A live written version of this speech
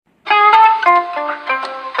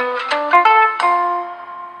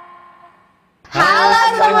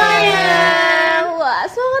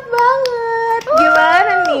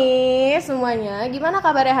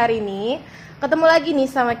gimana kabarnya hari ini? Ketemu lagi nih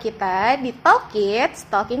sama kita di Talk Kids,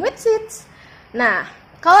 Talking with Seeds. Nah,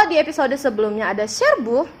 kalau di episode sebelumnya ada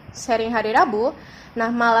Sherbu, sharing hari Rabu. Nah,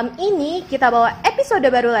 malam ini kita bawa episode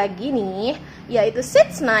baru lagi nih, yaitu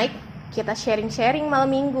Seeds Night. Kita sharing-sharing malam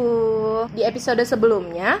minggu. Di episode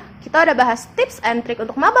sebelumnya, kita udah bahas tips and trick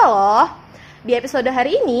untuk maba loh. Di episode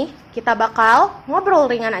hari ini, kita bakal ngobrol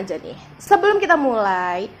ringan aja nih. Sebelum kita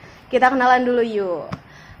mulai, kita kenalan dulu yuk.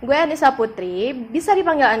 Gue Anissa Putri, bisa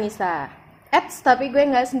dipanggil Anissa. Tapi gue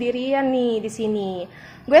nggak sendirian nih di sini.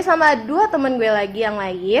 Gue sama 2 temen gue lagi yang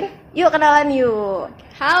lain. Yuk kenalan yuk.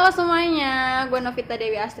 Halo semuanya, gue Novita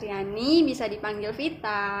Dewi Astriani, bisa dipanggil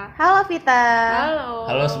Vita. Halo Vita.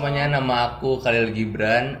 Halo semuanya, nama aku Khalil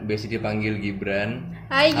Gibran, biasa dipanggil Gibran.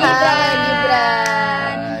 Hai Hai Gibran.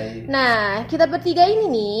 Gibran. Hai. Nah, kita bertiga ini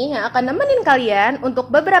nih yang akan nemenin kalian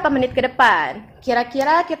untuk beberapa menit ke depan.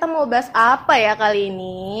 Kira-kira kita mau bahas apa ya kali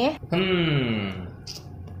ini?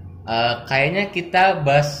 Kayaknya kita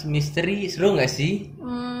bahas misteri, seru nggak sih?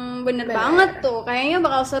 Bener banget tuh, kayaknya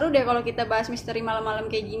bakal seru deh kalau kita bahas misteri malam-malam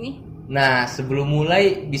kayak gini. Nah, sebelum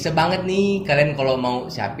mulai bisa banget nih kalian kalau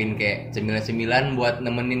mau siapin kayak cemilan-cemilan buat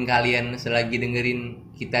nemenin kalian selagi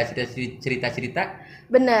dengerin kita cerita-cerita.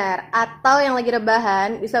 Bener, atau yang lagi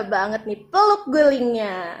rebahan bisa banget nih peluk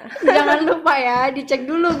gulingnya. Jangan lupa ya, dicek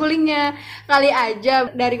dulu gulingnya. Kali aja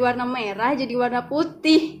dari warna merah jadi warna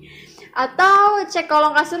putih. Atau cek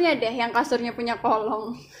kolong kasurnya deh, yang kasurnya punya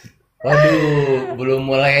kolong. Waduh, belum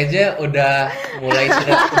mulai aja udah mulai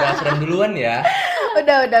serem duluan ya.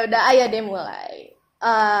 Udah, ayo deh mulai.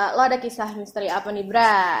 Lo ada kisah misteri apa nih,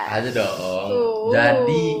 Bra? Ada dong.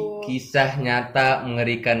 Jadi kisah nyata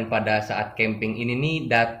mengerikan pada saat camping ini nih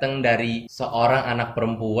datang dari seorang anak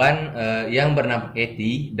perempuan yang bernama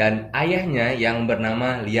Katie dan ayahnya yang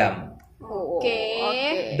bernama Liam. Oke.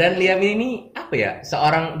 Dan Liam ini apa ya?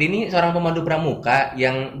 Seorang pemandu pramuka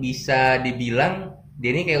yang bisa dibilang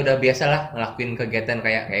dia ini kayak udah biasa lah ngelakuin kegiatan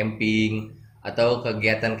kayak camping atau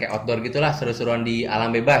kegiatan kayak outdoor gitulah, seru-seruan di alam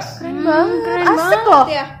bebas. Keren banget, asik banget loh.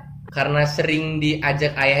 ya. Karena sering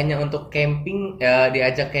diajak ayahnya untuk camping,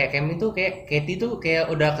 diajak kayak camping tuh kayak Katie tuh kayak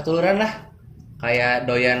udah ketularan lah. Kayak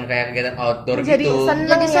doyan kayak kegiatan outdoor Jadi gitu. seneng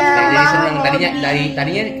Jadi ya. seneng. Jadi seneng. Hobi.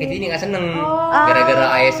 Tadinya Katie ini nggak seneng. Gara-gara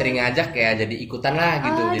ayah sering ngajak kayak jadi ikutan lah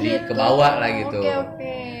gitu. Jadi gitu. kebawa lah gitu.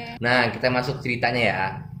 Oke. Nah, kita masuk ceritanya ya.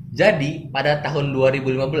 Jadi, pada tahun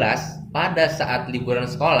 2015, pada saat liburan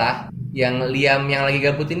sekolah, yang Liam yang lagi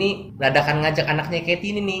gabut ini dadakan ngajak anaknya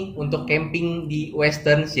Katie ini nih untuk camping di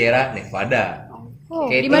Western Sierra Nevada.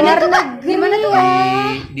 Katie Di mana tuh? Di mana tuh?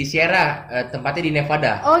 di Sierra, tempatnya di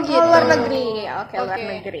Nevada. Oh gitu. Luar negeri. Oke, luar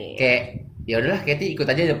Oke. negeri. Kayak ya udahlah Katie ikut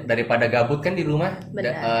aja daripada gabut kan di rumah.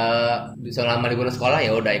 Selama liburan sekolah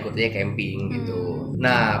ya udah ikut aja camping gitu.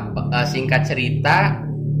 Nah, singkat cerita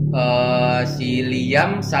si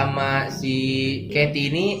Liam sama si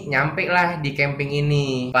Katie ini nyampe lah di camping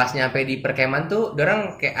ini. Pas nyampe di perkemahan tuh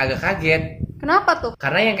dorang kayak agak kaget. Kenapa tuh?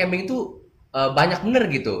 Karena yang camping itu banyak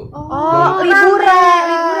bener gitu. Oh,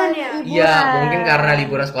 liburan ya. Iya, mungkin karena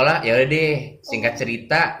liburan sekolah ya udah deh. Singkat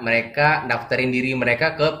cerita mereka daftarin diri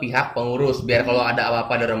mereka ke pihak pengurus biar kalau ada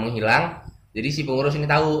apa-apa dorang menghilang. Jadi si pengurus ini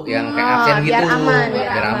tahu yang kayak absen biar gitu. aman,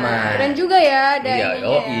 Biar aman. Keren juga ya ada Iya,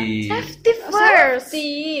 ininya yoi. Safety first.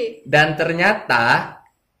 Dan ternyata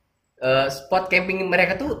spot camping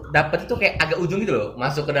mereka tuh dapat itu kayak agak ujung gitu loh,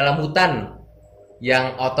 masuk ke dalam hutan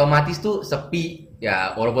yang otomatis tuh sepi.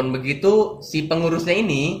 Ya, walaupun begitu si pengurusnya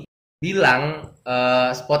ini bilang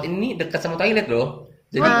spot ini dekat sama toilet loh.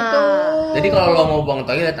 Jadi kalau lo mau buang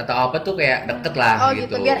toilet atau apa tuh kayak deket lah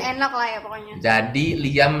gitu. Biar enak lah ya pokoknya. Jadi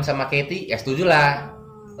Liam sama Katie ya setuju lah.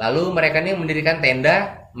 Lalu mereka ini mendirikan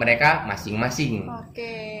tenda mereka masing-masing.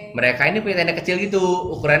 Oke. Mereka ini punya tenda kecil gitu,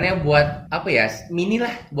 ukurannya buat apa ya? Mini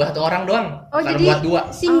lah, buat 1 orang doang. Oh, bukan jadi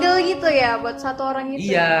buat 2. single gitu ya buat 1 orang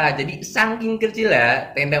gitu. Iya, jadi saking kecil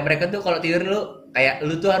ya tenda mereka tuh kalau tidur lu kayak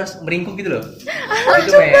lu tuh harus meringkuk gitu loh.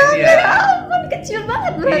 Itu ya. Ampun, kecil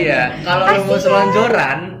banget berarti. Iya, kalau lu mau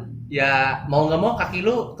selonjoran ya mau nggak mau kaki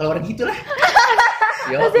lu keluar gitu lah.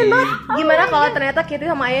 Gimana kalau ternyata Katie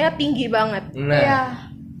sama ayahnya tinggi banget? Nah, Iya.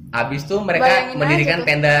 abis itu mereka Bayangin mendirikan aja tuh.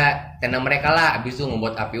 tenda mereka lah. Abis itu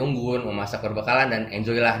membuat api unggun, memasak perbekalan dan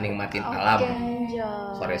enjoy lah nikmatin alam.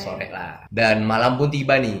 Sore-sore lah. Dan malam pun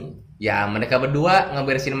tiba nih. Ya mereka berdua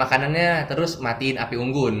ngeberesin makanannya terus matiin api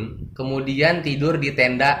unggun. Kemudian tidur di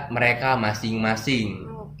tenda mereka masing-masing.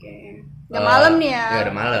 Oke. Udah malam nih ya. Ya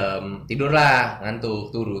udah malam. Tidurlah, ngantuk,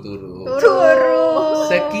 turu.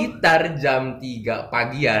 Sekitar jam 3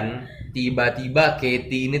 pagian, tiba-tiba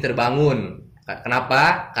Katie ini terbangun.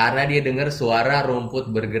 Kenapa? Karena dia dengar suara rumput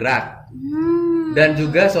bergerak. Dan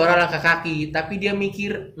juga suara langkah kaki. Tapi dia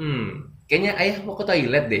mikir, kayaknya ayah mau ke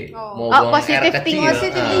toilet deh, mau Oh, buang air positive kecil,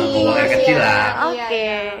 thinking. mau buang air kecil Iya. lah. Oke.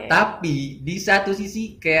 Tapi di satu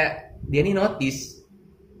sisi kayak dia nih notice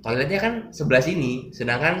toiletnya kan sebelah sini,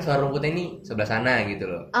 sedangkan suara rumputnya ini sebelah sana gitu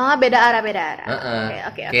loh. Oh, beda arah.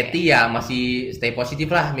 Oke. Katie ya masih stay positif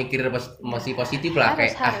lah, mikir masih positif lah, Harus,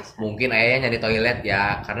 kayak harus. mungkin ayahnya nyari toilet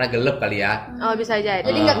ya karena gelap kali ya. Oh, bisa jadi.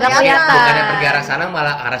 Jadi nggak Kayak kelihatan. bukannya pergi arah sana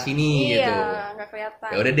malah arah sini Iya, gitu. nggak kelihatan.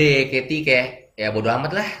 Ya udah deh, Katie kayak ya bodo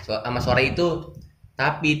amat lah sama suara itu.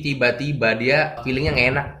 Tapi tiba-tiba dia feelingnya nggak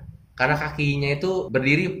enak karena kakinya itu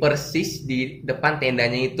berdiri persis di depan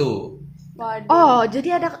tendanya itu. Waduh. Oh,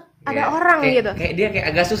 jadi ada Kayak- orang kayak, gitu. Kayak dia kayak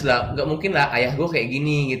agak sus lah, nggak mungkin lah ayah gue kayak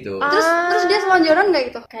gini gitu. Terus dia selonjoran nggak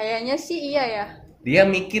gitu? Kayaknya sih iya ya. Dia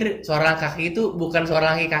mikir suara kaki itu bukan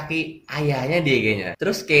suara kaki ayahnya dia kayaknya.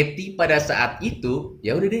 Terus Katie pada saat itu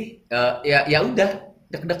ya udah deh, ya udah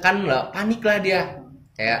deg-degan lah, panik lah dia.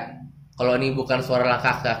 Kayak kalau ini bukan suara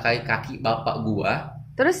kaki bapak gua,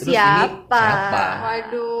 Terus terus ini siapa? siapa?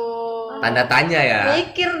 Waduh. Tanda tanya ya.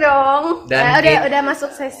 Mikir dong. Dan Udah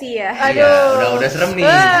masuk sesi ya. Iya, udah serem nih.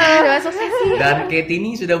 Udah masuk sesi. Dan Katie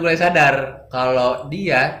ini sudah mulai sadar kalau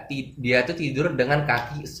dia tuh tidur dengan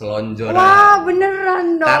kaki selonjoran. Wah,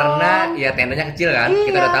 beneran dong. Karena ya tendanya kecil kan,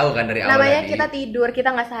 kita udah tahu kan dari awal Namanya tadi. kita tidur, kita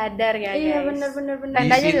nggak sadar ya, Iya, guys. bener.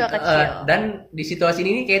 Tendanya juga kecil. Dan di situasi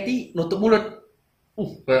ini Katie nutup mulut.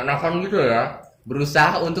 Kayak nafan gitu ya.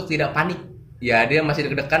 Berusaha untuk tidak panik. Ya dia masih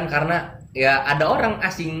deg-degan karena ya ada orang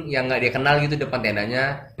asing yang nggak dia kenal gitu depan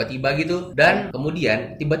tendanya tiba-tiba gitu. Dan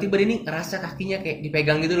kemudian tiba-tiba dia nih ngerasa kakinya kayak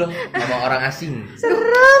dipegang gitu loh sama orang asing.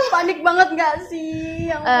 Serem, panik banget nggak sih?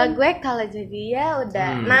 Yang Gue kalau jadi ya udah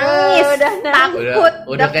Hmm. nangis, Udah nangis. takut,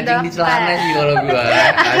 Udah kencing di celana sih kalau gua.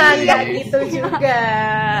 Enggak Asli. gitu juga.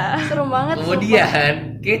 serem banget. Kemudian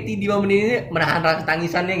Katie di momen ini menahan rasa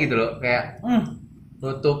tangisannya gitu loh, kayak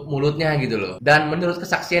nutup mulutnya gitu loh. Dan menurut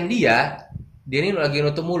kesaksian dia ini lagi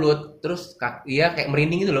nutup mulut, terus dia kayak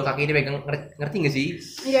merinding gitu loh, kakinya dipegang, ngerti gak sih?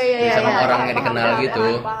 Iya. Sama orang yang dikenal gitu.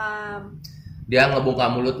 Paham. Dia ngebuka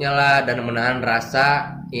mulutnya lah dan menahan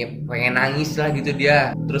rasa pengen nangis lah gitu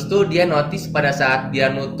dia. Terus tuh dia notice pada saat dia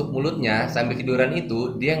nutup mulutnya sambil tiduran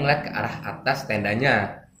itu, dia ngeliat ke arah atas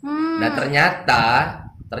tendanya. Nah ternyata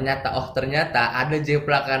ada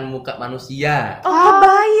jeplakan muka manusia. Oh,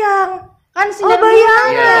 bayang. Kan sinar bayang.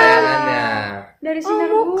 Iya bayangannya. dari sinar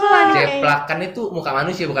muka. bulan. Jeplakan itu muka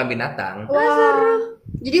manusia bukan binatang. Wah.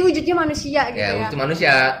 Jadi wujudnya manusia gitu Ya ya. itu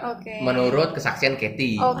manusia. Oke. Menurut kesaksian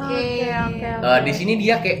Katie. Oke. Di sini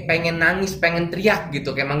dia kayak pengen nangis, pengen teriak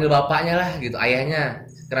gitu, kayak manggil bapaknya lah gitu, ayahnya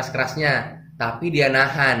keras-kerasnya. Tapi dia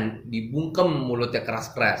nahan, dibungkem mulutnya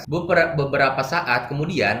keras-keras. Beberapa saat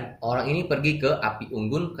kemudian orang ini pergi ke api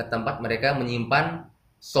unggun ke tempat mereka menyimpan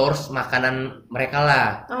source makanan mereka lah.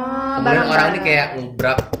 Kemudian orang ini kayak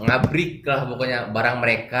ngabrik lah pokoknya barang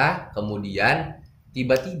mereka. Kemudian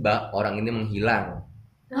tiba-tiba orang ini menghilang.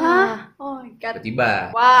 Hah? Oh my god.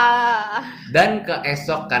 Tiba-tiba. Wah. Dan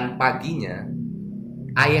keesokan paginya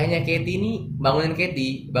ayahnya Katie ini bangunin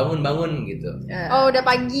Katie, bangun gitu. Oh, udah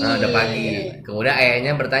pagi. Udah pagi. Kemudian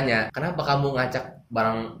ayahnya bertanya, kenapa kamu ngacak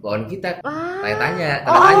barang bawaan kita? Tanya-tanya.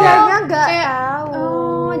 Ayahnya nggak Kayak- tahu.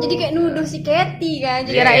 Oh, jadi kayak nuduh si Katie kan.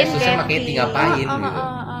 Jadi Kirain susah sama Katie. Katie ngapain Ah, gitu.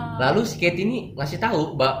 Lalu si Katie ini ngasih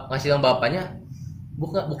tahu bapaknya,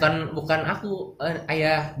 bukan aku,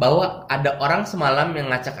 ayah, bahwa ada orang semalam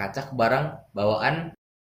yang ngacak-ngacak barang bawaan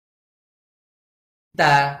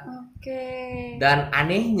kita. Oke. Dan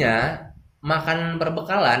anehnya makanan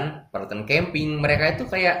perbekalan peralatan camping mereka itu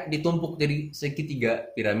kayak ditumpuk jadi segitiga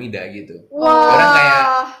piramida gitu. Wah. Orang kayak,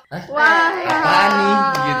 hah? Wah. Apaan nih?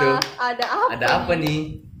 Gitu. Ada apa? Ada apa nih?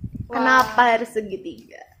 Kenapa harus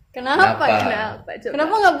segitiga? Kenapa ya? Kenapa? Coba.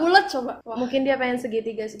 Kenapa nggak bulat coba? Wah. Mungkin dia pengen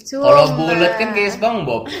segitiga sih. Kalau bulat kan kayak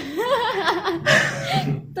SpongeBob.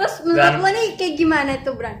 Terus menurut Dan- lo nih kayak gimana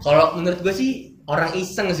tuh, Bran? Kalau menurut gue sih orang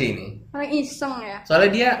iseng sih ini. Orang iseng ya.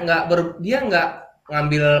 Soalnya dia nggak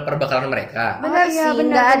ngambil perbekalan mereka. Benar Oh, iya, sih,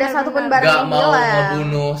 benar, nggak ada benar, satupun benar. barang Nggak yang mau hilang.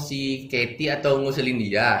 ngebunuh si Katie atau ngusilin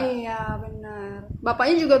dia. Iya, benar.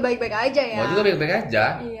 Bapaknya juga baik-baik aja ya. Mau juga baik-baik aja.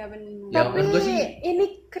 Iya, benar. Ya Tapi menurut gue sih. ini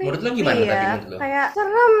creepy Menurut lo gimana ya. tadi menurut lo? Kayak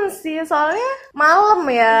serem sih, soalnya malam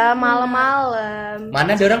ya, malam-malam.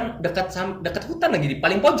 Mana ada orang dekat hutan lagi di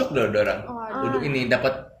paling pojok ada orang. Waduh. Duduk ini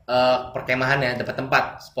dapat perkemahannya, dapat tempat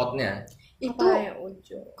spotnya. Itu Apa yang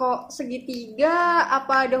ujung? kok segitiga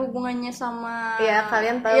apa ada hubungannya sama Ya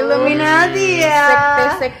kalian tahu Illuminati ya.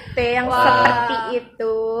 sekte-sekte yang Wah. seperti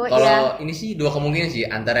itu. Kalau Ya. ini sih dua kemungkinan sih,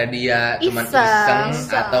 antara dia cuma Iseng.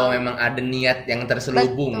 iseng atau memang ada niat yang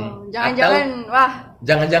terselubung. Betul. Jangan-jangan Atau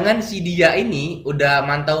jangan-jangan si dia ini udah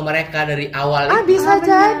mantau mereka dari awal itu. Bisa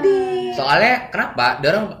jadi. Soalnya kenapa? Dia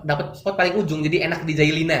orang dapat spot paling ujung jadi enak di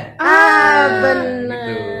Jailina. Bener.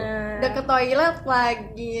 Gitu. Udah ke toilet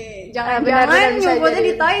lagi. benar, Jangan-jangan bisa nyumputnya jadi.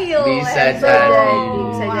 di toilet. Bisa Bisa jadi. jadi,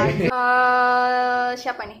 bisa jadi.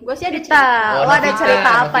 Siapa nih? Gue sih ada Kita, Oh, ada Novita,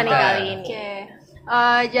 cerita apa nih Novita. kali ini? Oke.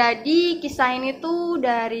 Jadi kisah ini tuh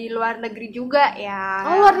dari luar negeri juga ya.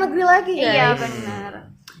 Oh, luar negeri lagi ya? Iya benar.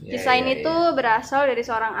 Ya, Kisah ya, ini ya. tuh berasal dari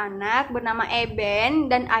seorang anak bernama Eben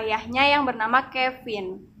dan ayahnya yang bernama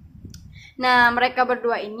Kevin. Nah, mereka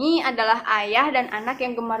berdua ini adalah ayah dan anak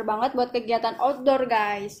yang gemar banget buat kegiatan outdoor,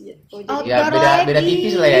 guys, gitu. Jadi Ya Outdoor beda lagi.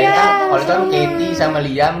 tipis lah ya. Iya, Kan kalau itu kan sama. Katie sama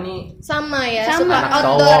Liam nih. Sama ya, Sama. suka Anak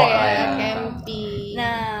outdoor cowok ya, lah ya. camping.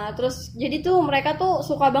 nah, terus jadi tuh mereka tuh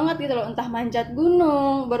suka banget gitu loh, entah manjat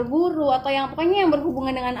gunung, berburu atau yang pokoknya yang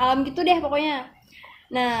berhubungan dengan alam gitu deh pokoknya.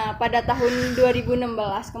 Nah, pada tahun 2016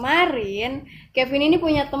 kemarin, Kevin ini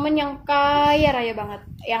punya temen yang kaya raya banget.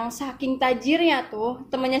 Yang saking tajirnya tuh,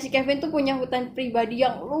 temennya si Kevin tuh punya hutan pribadi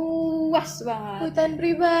yang luas banget. Hutan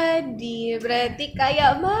pribadi, berarti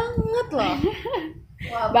kaya banget loh.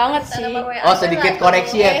 Wah, Banget kita sih. nomor WA Oh aja sedikit lah.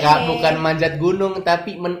 koreksi ya Kak, Hehe. bukan manjat gunung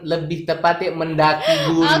tapi lebih tepatnya mendaki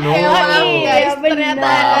gunung. Oke, maaf Iya, guys, benar. ternyata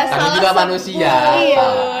Maaf, ada kami salah juga sebut. manusia. Iya.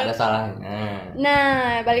 Ada salahnya. Nah,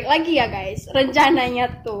 balik lagi ya guys.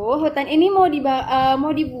 Rencananya tuh hutan ini mau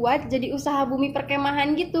dibuat jadi usaha bumi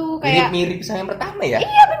perkemahan gitu, kayak Mirip-mirip sama yang pertama ya.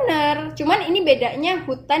 iya bener. Cuman ini bedanya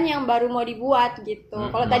hutan yang baru mau dibuat gitu.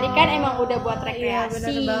 Kalau tadi kan emang udah buat Iya, rekreasi.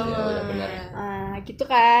 bener banget. Benar. Nah, gitu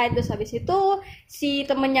kan. Terus habis itu si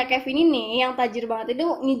temennya Kevin ini yang tajir banget itu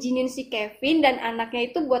ngizinin si Kevin dan anaknya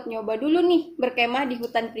itu buat nyoba dulu nih berkemah di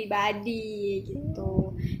hutan pribadi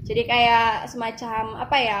gitu. Jadi kayak semacam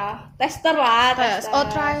apa ya? Tester lah, Tes, tester. oh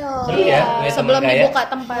trial. Seru ya, punya Sebelum temen kaya. dibuka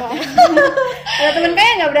tempatnya. Ada temen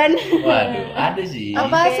kaya nggak Bran? Waduh, ada sih.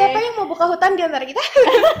 Apa siapa yang mau buka hutan di antara kita?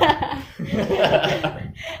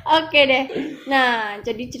 Oke deh. Nah,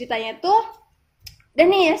 jadi ceritanya tuh dan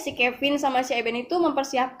nih ya si Kevin sama si Eben itu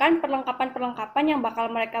mempersiapkan perlengkapan-perlengkapan yang bakal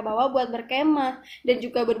mereka bawa buat berkemah dan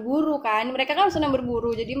juga berburu kan. Mereka kan senang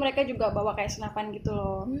berburu, jadi mereka juga bawa kayak senapan gitu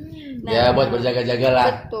loh. Nah, Ya buat berjaga-jaga lah.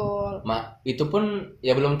 betul. Itu pun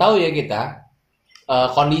ya belum tahu ya kita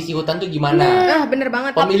kondisi hutan tuh gimana. Nah, bener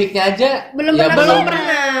banget. Pemiliknya aja Belum ya pernah.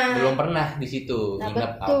 belum pernah di situ Nah,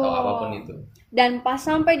 nginep betul. atau apapun itu. Dan pas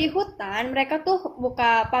sampai di hutan, mereka tuh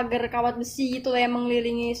buka pagar kawat besi gitu loh yang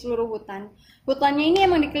mengelilingi seluruh hutan. Hutannya ini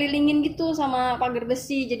emang dikelilingin gitu sama pagar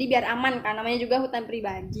besi, jadi biar aman kan, namanya juga hutan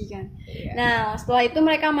pribadi kan. Iya. Nah, setelah itu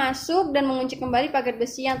mereka masuk dan mengunci kembali pagar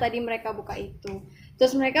besi yang tadi mereka buka itu.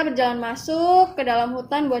 Terus mereka berjalan masuk ke dalam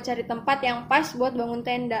hutan buat cari tempat yang pas buat bangun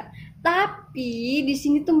tenda. Tapi di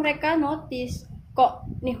sini tuh mereka notice, kok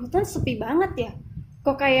nih hutan sepi banget ya?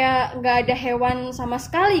 Kok kayak nggak ada hewan sama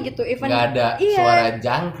sekali gitu, even Nggak ada suara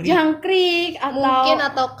jangkrik. jangkrik atau Mungkin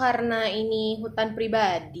atau karena ini hutan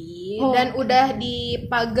pribadi Oh. dan udah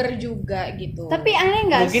dipagar juga gitu. tapi aneh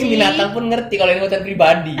nggak Mungkin sih? binatang pun ngerti kalau ini hutan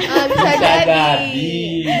pribadi. Bisa jadi.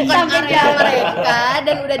 Bukan Sampai area jauh. mereka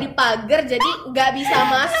dan udah dipagar jadi nggak bisa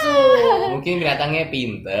masuk. Mungkin binatangnya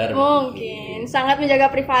pinter. Mungkin sangat menjaga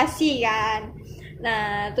privasi kan.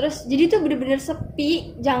 Nah, terus jadi tuh bener-bener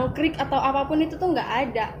sepi, jangkrik atau apapun itu tuh nggak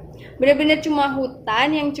ada. Bener-bener cuma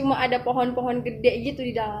hutan yang cuma ada pohon-pohon gede gitu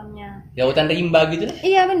di dalamnya. Ya hutan rimba gitu deh.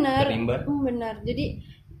 Iya bener. Rimba. Bener. Jadi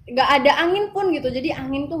nggak ada angin pun gitu. Jadi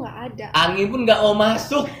angin tuh nggak ada. Angin pun nggak mau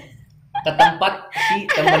masuk ke tempat si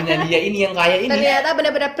temennya dia ini yang kaya ini. Ternyata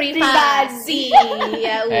benar-benar privasi.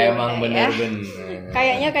 Ya udah. Emang ya. bener-bener.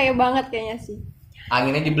 Kayaknya kayak banget kayaknya sih.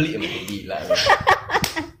 Anginnya dibeli emang gila.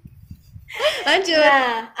 Lanjut.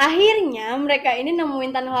 Nah, akhirnya mereka ini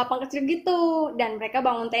nemuin tanah lapang kecil gitu dan mereka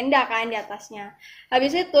bangun tenda kan di atasnya.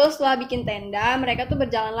 Habis itu setelah bikin tenda, mereka tuh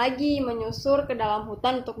berjalan lagi menyusur ke dalam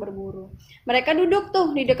hutan untuk berburu. Mereka duduk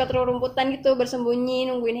tuh di dekat rerumputan gitu bersembunyi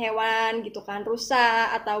nungguin hewan gitu kan,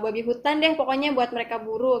 rusa atau babi hutan deh pokoknya buat mereka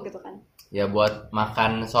buru gitu kan. Ya buat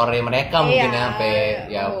makan sore mereka mungkin Iya. ya sampai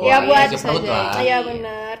ya Ya, buat isi perut saja. lah. Iya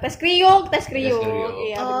bener, tes kriuk. Tes kriuk.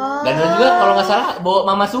 Iya Oh. bener. Dan juga kalau nggak salah bawa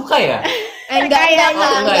Mama Suka ya. Enggak, Kayaknya.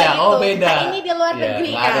 Enggak ya? Oh, gitu. beda. Nah, ini di luar Iya, negeri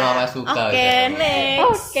nggak ada kan. Mama Suka Oke, gitu. next.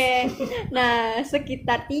 Oke. Nah,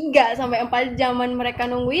 sekitar 3-4 jaman mereka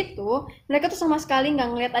nunggu itu, mereka tuh sama sekali nggak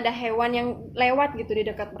ngeliat ada hewan yang lewat gitu di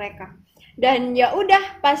dekat mereka. Dan ya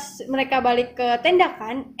udah pas mereka balik ke tenda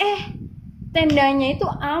kan, tendanya itu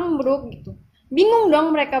ambruk gitu. Bingung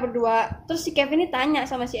dong mereka berdua. Terus si Kevin ini tanya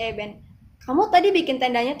sama si Eben, "Kamu tadi bikin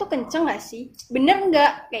tendanya tuh kenceng gak sih? Bener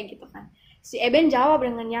nggak?" Kayak gitu kan. Si Eben jawab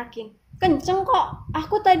dengan yakin, "Kenceng kok.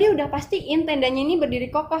 Aku tadi udah pastiin tendanya ini berdiri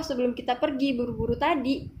kokoh sebelum kita pergi buru-buru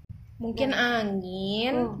tadi." Mungkin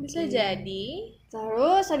angin, bisa Mungkin. jadi.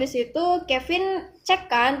 Terus habis itu Kevin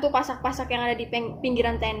cek kan tuh pasak-pasak yang ada di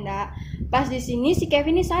pinggiran tenda. Pas di sini si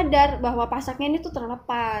Kevin ini sadar bahwa pasaknya ini tuh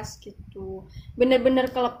terlepas gitu.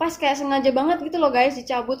 Bener-bener kelepas kayak sengaja banget gitu loh guys,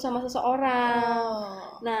 dicabut sama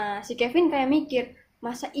seseorang. Nah si Kevin kayak mikir,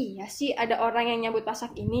 masa iya sih ada orang yang nyabut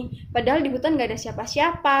pasak ini? Padahal di hutan gak ada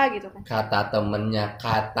siapa-siapa gitu kan. Kata temennya,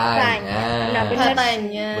 katanya. Nah, bener.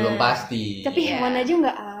 Katanya. Belum pasti. Tapi Iya. hewan aja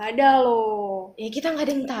nggak ada loh. Ya kita nggak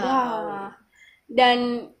ada yang tahu. Wah.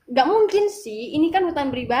 Dan nggak mungkin sih, ini kan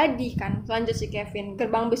hutan pribadi kan. Lanjut si Kevin,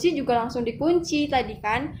 gerbang besi juga langsung dikunci tadi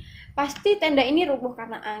kan. Pasti tenda ini rubuh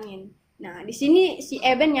karena angin. Nah di sini si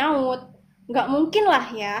Eben nyaut, nggak mungkin lah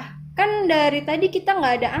ya. Kan dari tadi kita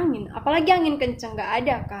nggak ada angin, apalagi angin kenceng nggak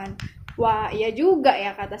ada kan. Wah iya juga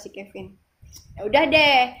ya kata si Kevin. Ya udah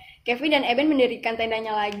deh, Kevin dan Eben mendirikan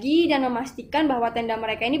tendanya lagi dan memastikan bahwa tenda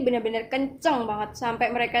mereka ini benar-benar kenceng banget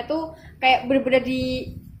sampai mereka tuh kayak benar-benar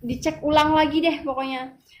dicek ulang lagi deh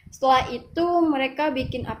pokoknya. Setelah itu mereka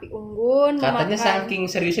bikin api unggun. Katanya saking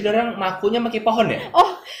seriusnya dia orang makunya pakai pohon ya?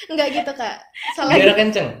 Oh Nggak gitu kak. Salah. Biar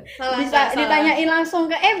kenceng. bisa ditanyain langsung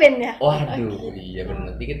ke Eben ya. Waduh, iya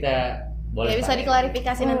bener. Nanti kita boleh. Ya bisa tanya.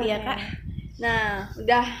 diklarifikasi nanti ya kak. Nah,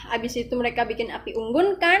 udah habis itu mereka bikin api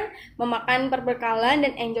unggun kan, memakan perbekalan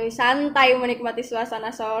dan enjoy santai menikmati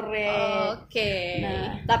suasana sore. Oke.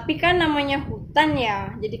 Nah, tapi kan namanya hutan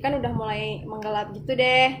ya, jadi kan udah mulai menggelap gitu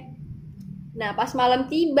deh. Nah, pas malam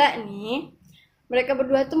tiba nih, mereka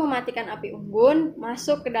berdua tuh mematikan api unggun,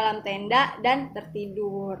 masuk ke dalam tenda dan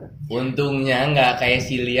tertidur. Untungnya nggak kayak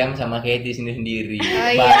si Liam sama Katie sendiri. Oh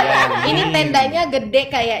iya. Bayangin. Ini tendanya gede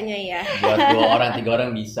kayaknya ya. Buat 2 orang, 3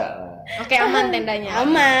 orang bisa lah. Oke aman tendanya.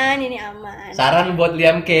 Aman, ini aman. Saran buat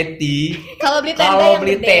Liam Katie, Kalau beli tenda kalau yang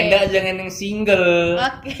beli gede. tenda jangan yang single.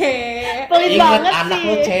 Oke. Pelit Ingat banget anak sih.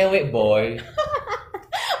 lu cewek, boy.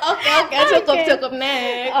 Oke, cukup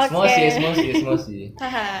next. Oke. Emosi.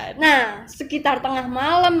 Tahan. Nah, sekitar tengah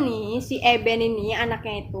malam nih, si Eben ini,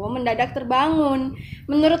 anaknya itu, mendadak terbangun.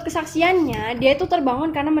 Menurut kesaksiannya, dia itu terbangun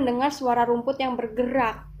karena mendengar suara rumput yang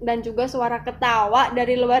bergerak dan juga suara ketawa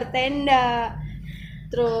dari luar tenda.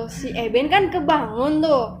 Terus si Eben kan kebangun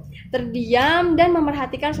tuh, terdiam dan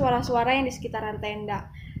memerhatikan suara-suara yang di sekitaran tenda.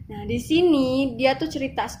 Nah, di sini dia tuh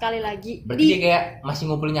cerita sekali lagi. Berarti dia kayak masih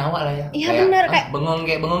ngumpulin nyawa lah ya. Iya, bener, kayak bengong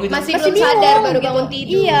gitu. Masih Masih belum sadar bingung baru gitu. bangun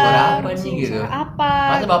tidur. Iya. Suara apa masih nih gitu? suara apa?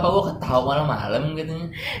 Masa bapak gua ketawa malam-malam gitu.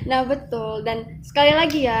 Nah betul, dan sekali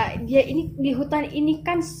lagi ya, dia ini di hutan ini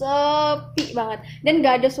kan sepi banget dan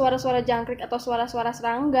gak ada suara-suara jangkrik atau suara-suara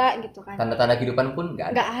serangga gitu kan. Tanda-tanda kehidupan pun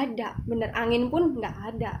nggak ada. Nggak ada, bener, angin pun nggak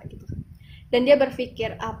ada gitu kan. Dan dia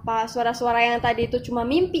berpikir apa suara-suara yang tadi itu cuma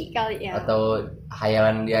mimpi kali ya. Atau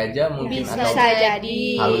hayalan dia aja mungkin Bisa atau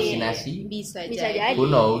jadi. halusinasi. Bisa Bisa jadi. jadi.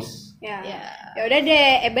 Who knows? Ya. Ya. Ya udah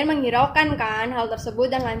deh, Eben menghiraukan kan hal tersebut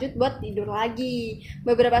dan lanjut buat tidur lagi.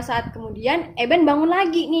 Beberapa saat kemudian, Eben bangun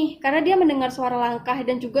lagi nih karena dia mendengar suara langkah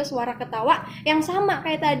dan juga suara ketawa yang sama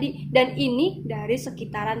kayak tadi, dan ini dari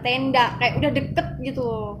sekitaran tenda, kayak udah deket gitu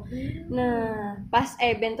loh. Nah, pas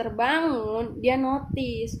Eben terbangun, dia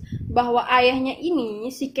notice bahwa ayahnya ini,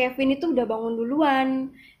 si Kevin itu udah bangun duluan.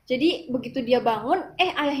 Jadi begitu dia bangun,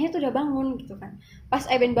 ayahnya tuh udah bangun gitu kan. Pas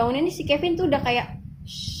Eben bangun ini, si Kevin tuh udah kayak,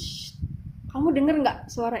 "Shh, kamu denger nggak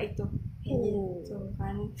suara itu?" Gitu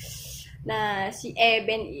kan. Nah, si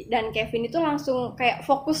Eben dan Kevin itu langsung kayak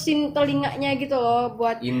fokusin telinganya gitu loh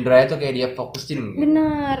buat Indra itu kayak dia fokusin. Gitu.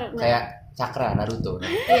 bener. Nah, Kayak Cakra Naruto.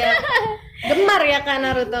 Iya. Gemar ya kak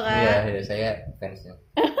Naruto kak. Iya, saya fansnya.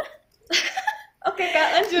 Oke kak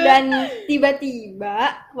lanjut. dan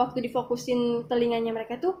tiba-tiba waktu difokusin telinganya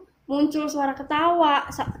mereka tuh muncul suara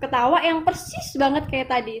ketawa yang persis banget kayak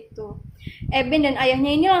tadi itu. Eben dan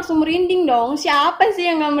ayahnya ini langsung merinding dong. Siapa sih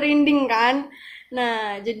yang nggak merinding kan?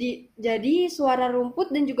 Nah, jadi suara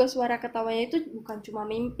rumput dan juga suara ketawanya itu bukan cuma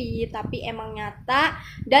mimpi, tapi emang nyata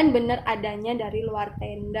dan bener adanya dari luar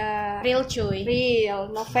tenda. Real cuy.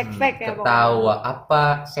 Real, no fake ya pokoknya. Ketawa apa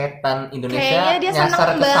setan Indonesia Kayaknya dia nyasar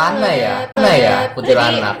seneng ke sana banget. ya? Mana ya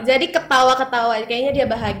kuntilanak? Jadi ketawa-ketawa. Kayaknya dia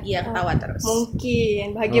bahagia ketawa terus. Mungkin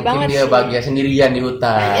bahagia Mungkin banget dia sih. bahagia sendirian di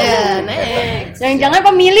hutan. Ya, next. Jangan-jangan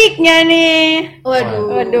pemiliknya nih.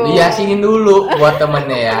 Waduh. Diyasinin dulu buat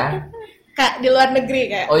temennya ya. Kak di luar negeri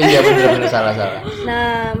kak. Oh iya bener salah.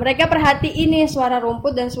 Nah, mereka perhatiin nih suara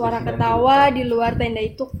rumput dan suara ketawa di luar tenda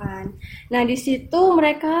itu kan. Nah, di situ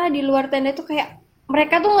mereka di luar tenda itu kayak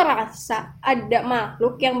mereka tuh ngerasa ada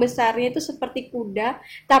makhluk yang besarnya itu seperti kuda,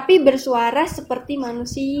 tapi bersuara seperti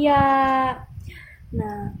manusia.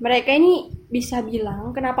 Nah, mereka ini bisa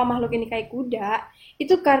bilang kenapa makhluk ini kayak kuda,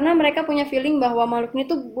 itu karena mereka punya feeling bahwa makhluk ini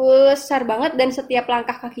tuh besar banget dan setiap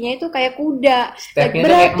langkah kakinya itu kayak kuda. Stepnya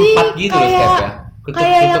tuh kayak 4 gitu loh stepnya.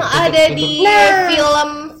 Kayak yang ada di film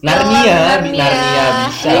Narnia bisa.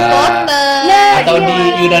 Harry Potter. Atau di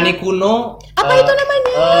Yunani kuno Apa itu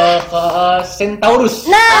namanya? Ke Centaurus.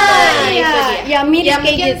 Itu dia. Ya mirip Ya, kayak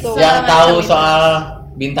mungkin gitu. Yang tahu Semacam itu. soal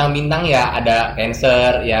bintang-bintang ya ada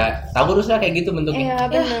Cancer, ya Taurus lah kayak gitu bentuknya. Iya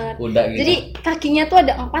benar. Udah gitu. Jadi kakinya tuh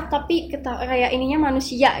ada 4 tapi kayak ininya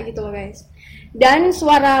manusia gitu loh guys. Dan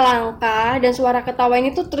suara langkah dan suara ketawa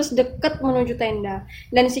ini tuh terus deket menuju tenda.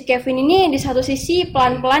 Dan si Kevin ini di satu sisi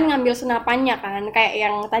pelan-pelan ngambil senapannya kan. Kayak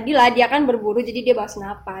yang tadi lah dia kan berburu jadi dia bawa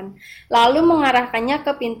senapan. Lalu mengarahkannya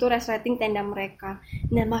ke pintu resleting tenda mereka.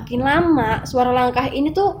 Nah makin lama suara langkah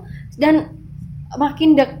ini tuh dan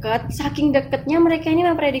makin deket, saking deketnya mereka ini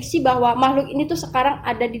memprediksi bahwa makhluk ini tuh sekarang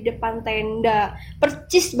ada di depan tenda,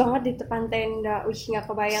 percis banget di depan tenda. Wih nggak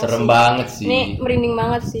kebayang Serem sih. banget sih. Ini merinding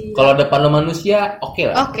banget sih. Kalau depan lo manusia, oke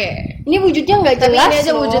lah. Oke. Ini wujudnya nggak Tapi jelas ini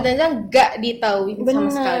aja loh. wujudnya aja nggak ditahui sama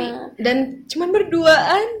Bener. sekali. Dan cuman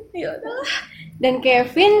berduaan. Ya udahlah. Dan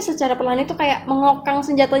Kevin secara perlahan itu kayak mengokang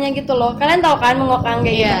senjatanya gitu loh. Kalian tahu kan mengokang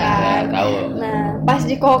kayak gitu Iya. kan? Ya, tahu. Nah, pas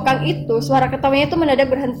dikokang itu suara ketawanya itu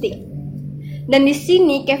mendadak berhenti. Dan di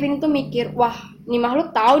sini Kevin itu mikir, wah, nih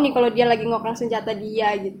makhluk tahu nih kalau dia lagi ngokang senjata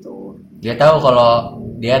dia gitu. Dia tahu kalau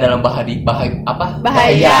dia dalam bahaya. Dalam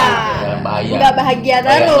bahaya. Nggak bahagia Oh, ya,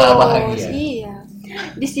 terus. nggak bahagia. Iya.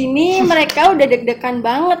 Di sini mereka udah deg-degan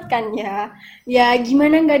banget kan ya. Ya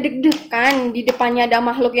gimana nggak deg-degan di depannya ada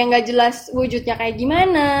makhluk yang nggak jelas wujudnya kayak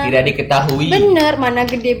gimana. Tidak diketahui. Bener, mana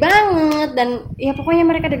gede banget dan ya pokoknya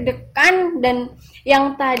mereka deg-degan dan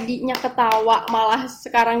yang tadinya ketawa malah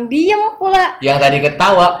sekarang diem pula. Yang tadi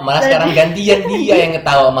ketawa, malah sekarang gantian dia yang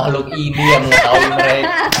ketawa, makhluk ini yang mengetahui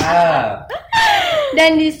mereka.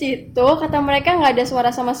 Dan di situ kata mereka nggak ada suara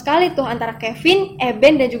sama sekali tuh antara Kevin,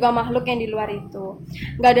 Eben dan juga makhluk yang di luar itu.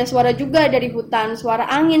 Nggak ada suara juga dari hutan, suara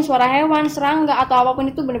angin, suara hewan, serangga atau apapun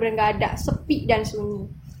itu benar-benar nggak ada, sepi dan sunyi.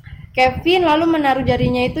 Kevin lalu menaruh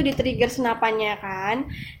jarinya itu di trigger senapannya kan,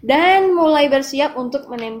 dan mulai bersiap untuk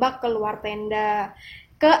menembak keluar tenda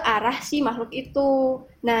ke arah si makhluk itu.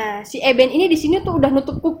 Nah, si Eben ini di sini tuh udah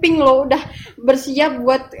nutup kuping loh, udah bersiap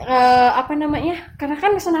buat apa namanya? Karena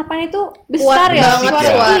kan senapan itu besar Kuat ya, banget suara.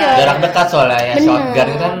 suara. Iya. Jarak dekat soalnya ya, Bener. shotgun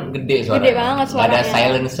itu kan gede suaranya. Gede banget Nggak ada suaranya.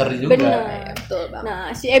 silencer juga. Bener. Betul banget. Nah,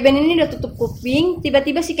 si Eben ini udah tutup kuping,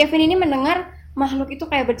 tiba-tiba si Kevin ini mendengar makhluk itu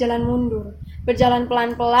kayak berjalan mundur, berjalan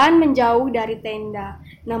pelan-pelan menjauh dari tenda.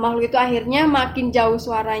 Nah, makhluk itu akhirnya makin jauh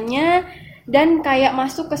suaranya dan kayak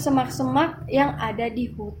masuk ke semak-semak yang ada di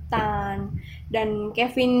hutan. Dan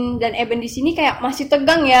Kevin dan Eben di sini kayak masih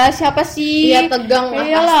tegang ya, siapa sih? Iya, tegang lah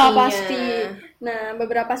Iyalah, pastinya. pasti. Nah,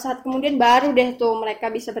 beberapa saat kemudian baru deh tuh mereka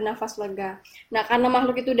bisa bernafas lega. Nah, karena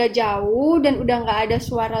makhluk itu udah jauh dan udah nggak ada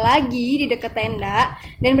suara lagi di dekat tenda,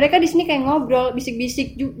 dan mereka di sini kayak ngobrol,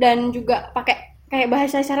 bisik-bisik dan juga pakai kayak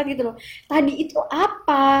bahasa isyarat gitu loh. Tadi itu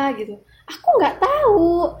apa gitu? Aku nggak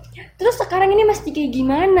tahu. Terus sekarang ini mesti kayak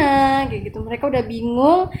gimana? Kayak gitu. Mereka udah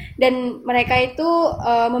bingung dan mereka itu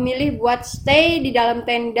memilih buat stay di dalam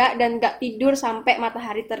tenda dan nggak tidur sampai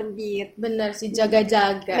matahari terbit. Bener sih,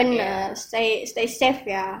 jaga-jaga. Bener, stay safe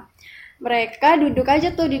ya. Mereka duduk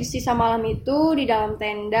aja tuh di sisa malam itu di dalam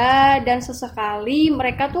tenda dan sesekali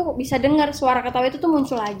mereka tuh bisa dengar suara ketawa itu tuh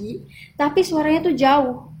muncul lagi, tapi suaranya tuh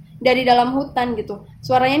jauh dari dalam hutan gitu.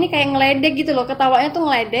 Suaranya ini kayak ngeledek gitu loh, ketawanya tuh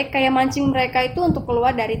ngeledek kayak mancing mereka itu untuk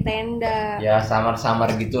keluar dari tenda. Ya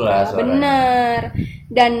samar-samar gitulah suaranya. Bener.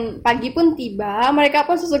 Dan pagi pun tiba, mereka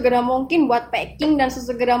pun sesegera mungkin buat packing dan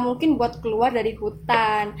sesegera mungkin buat keluar dari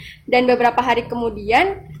hutan. Dan beberapa hari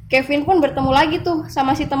kemudian, Kevin pun bertemu lagi tuh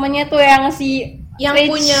sama si temennya tuh yang Yang Rich.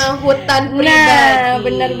 punya hutan Nah, pribadi.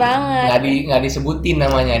 bener banget. Nggak disebutin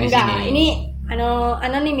namanya di Enggak, sini. ini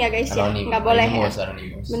anonim ya guys ya, Anonim. nggak boleh ya.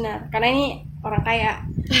 Anonymous. Benar, karena ini orang kaya.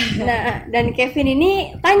 Nah, dan Kevin ini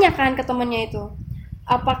tanyakan ke temennya itu,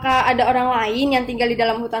 apakah ada orang lain yang tinggal di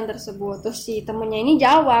dalam hutan tersebut? Terus si temennya ini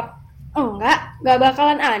jawab, nggak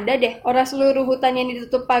bakalan ada deh. Orang seluruh hutan yang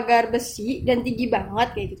ditutup pagar besi dan tinggi banget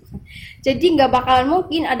kayak gitu kan. Jadi nggak bakalan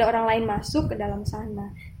mungkin ada orang lain masuk ke dalam sana.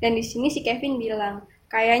 Dan di sini si Kevin bilang,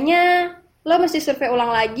 kayaknya lo mesti survei ulang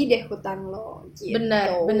lagi deh hutan lo. Gitu.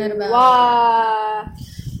 Bener banget. Wah.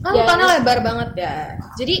 Kan Ya, hutannya lebar banget ya.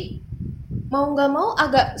 Jadi mau nggak mau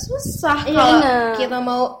agak susah Iya, kalau bener. kita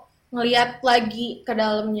mau ngelihat lagi ke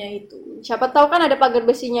dalamnya itu. Siapa tahu kan ada pagar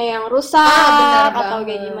besinya yang rusak benar atau kayak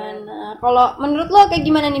banget. gimana. Kalau menurut lo kayak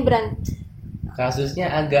gimana nih, Bran? Kasusnya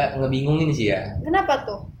agak ngebingungin sih ya. Kenapa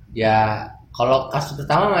tuh? Ya kalau kasus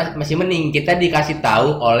pertama masih mending, kita dikasih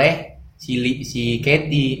tahu oleh si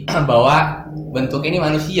Katie bahwa bentuk ini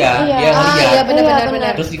manusia, Iya. dia ngeliat. Iya,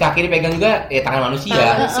 benar. Terus di kaki dipegang juga tangan manusia.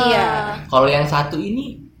 Tangan manusia. Ah. Kalau yang satu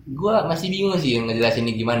ini Gua masih bingung sih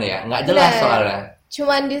ngejelasinnya gimana ya. Nggak jelas Nah, soalnya.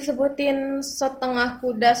 cuman disebutin setengah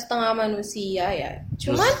kuda setengah manusia ya.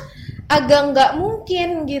 Cuman Terus agak nggak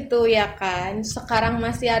mungkin gitu ya kan. Sekarang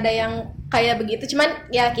masih ada yang kayak begitu. Cuman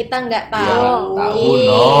ya kita nggak ya tahu. tahu, who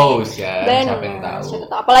knows ya. Bener. Siapa yang tahu. Siapa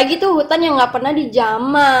tahu. Apalagi tuh hutan yang nggak pernah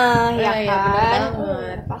dijamah, ya Iya, bener kan?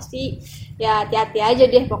 banget. Pasti ya hati-hati aja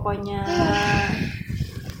deh pokoknya.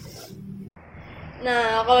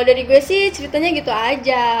 Nah, kalau dari gue sih ceritanya gitu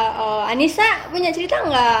aja. Anissa punya cerita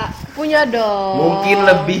nggak? Punya dong. Mungkin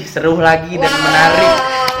lebih seru lagi dan Wow, menarik.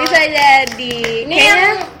 bisa jadi. Ini Kayaknya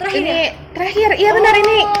yang terakhir ini terakhir. Iya benar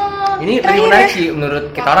ini. Ini lebih Terakhir menarik ya? sih menurut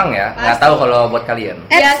kita orang ya. Nggak tahu kalau buat kalian.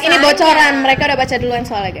 Biasanya. Ini bocoran. Mereka udah baca duluan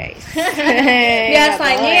soalnya guys.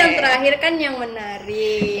 Biasanya Nggak yang boleh. terakhir kan yang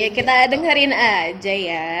menarik. Ya kita dengerin aja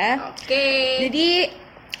ya. Oke. Jadi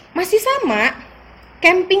masih sama.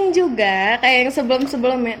 Camping juga kayak yang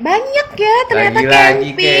sebelum-sebelumnya. Banyak ya ternyata Lagi-lagi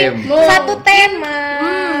camping. camp. Satu tema.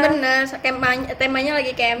 Bener. Temanya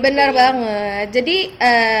lagi camping. Bener banget. Jadi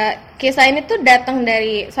kisah ini tuh datang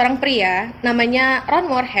dari seorang pria namanya Ron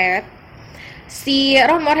Morehead. Si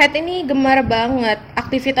Ron Morehead ini gemar banget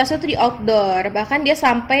aktivitasnya tuh di outdoor. Bahkan dia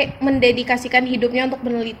sampai mendedikasikan hidupnya untuk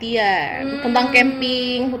penelitian tentang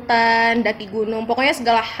camping, hutan, daki gunung, pokoknya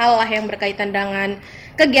segala hal lah yang berkaitan dengan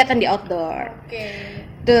kegiatan di outdoor. Oke.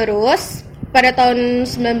 Terus pada tahun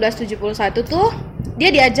 1971 tuh dia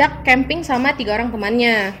diajak camping sama 3 orang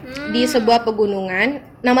temannya di sebuah pegunungan.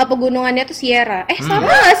 Nama pegunungannya tuh Sierra. Sama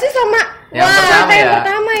gak sih sama Yang pertama yang ya?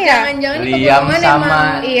 pertama ya? Jangan-jangan ini Liam pegunungan sama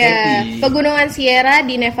emang. Iya, Katie. pegunungan Sierra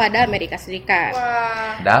di Nevada, Amerika Serikat.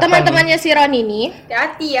 Wah, Dapat Teman-temannya si Ron ini,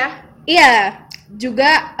 hati-hati ya. iya,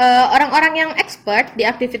 juga orang-orang yang expert di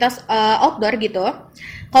aktivitas outdoor gitu.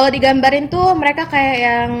 Kalau digambarin tuh mereka kayak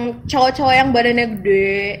yang cowok-cowok yang badannya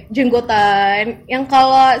gede, jenggotan, yang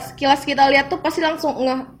kalau sekilas kita lihat tuh pasti langsung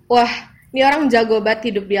ngeh, wah, ini orang jago banget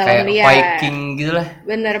hidup di alam kayak liar. Viking gitu lah.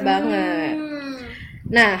 Bener banget.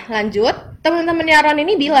 Nah, lanjut, teman-temannya Ron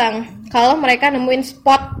ini bilang kalau mereka nemuin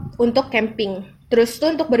spot untuk camping. Terus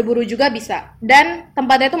tuh untuk berburu juga bisa. Dan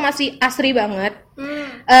tempatnya tuh masih asri banget.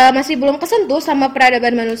 Masih belum kesentuh sama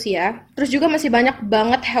peradaban manusia. Terus juga masih banyak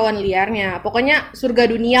banget hewan liarnya. Pokoknya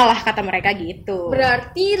surga dunia lah kata mereka gitu.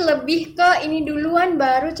 Berarti lebih ke ini duluan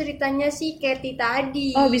baru ceritanya si Katie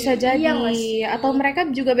tadi. Oh, bisa jadi. Iya nggak sih? Atau mereka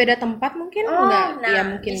juga beda tempat mungkin? Oh, Enggak. nah, Iya,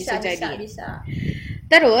 mungkin bisa jadi. Bisa.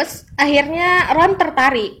 Terus akhirnya Ron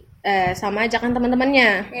tertarik sama ajakan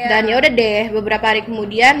teman-temannya. Iya. Dan ya udah deh, beberapa hari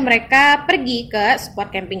kemudian mereka pergi ke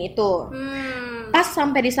spot camping itu. Pas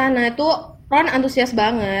sampai di sana tuh Ron antusias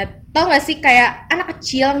banget. Tau gak sih kayak anak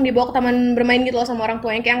kecil yang dibawa ke taman bermain gitu loh sama orang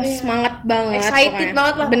tuanya, kayak yang semangat banget. Excited pokoknya.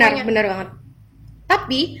 banget lah Benar, pokoknya. benar banget.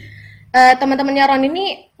 Tapi teman-temannya Ron ini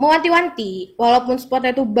mewanti-wanti, walaupun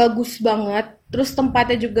spotnya itu bagus banget, terus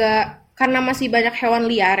tempatnya juga karena masih banyak hewan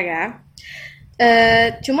liar ya.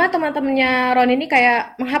 Cuma teman-temannya Ron ini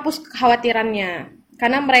kayak menghapus kekhawatirannya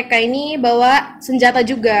karena mereka ini bawa senjata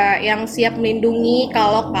juga yang siap melindungi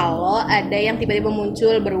kalau ada yang tiba-tiba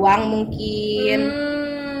muncul beruang mungkin.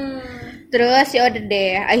 Terus ya udah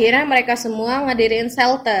deh, akhirnya mereka semua ngadirin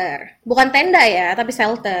shelter, bukan tenda ya, tapi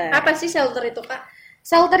shelter. Apa sih shelter itu, Kak?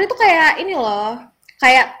 Shelter itu kayak ini loh,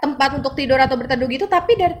 kayak tempat untuk tidur atau berteduh gitu,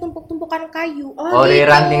 tapi dari tumpuk-tumpukan kayu. Oh, dari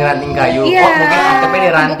ranting-ranting kayu. Iya. Oh, mungkin atapnya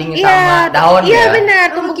diranting Iya, sama daun iya ya. benar,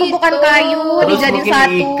 tumpuk-tumpukan gitu. kayu Terus dijadiin mungkin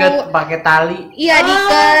satu. diikat pakai tali. Iya,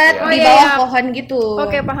 diikat oh di iya, bawah iya. pohon gitu.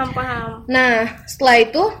 Oke, paham. Nah, setelah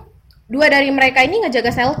itu 2 dari mereka ini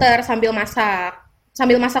ngejaga shelter sambil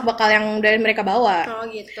masak bekal yang dari mereka bawa. Oh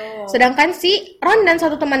gitu. Sedangkan si Ron dan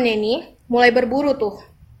satu temannya ini mulai berburu tuh.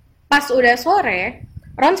 Pas udah sore,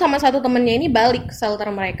 Ron sama satu temannya ini balik ke shelter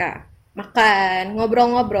mereka. Makan,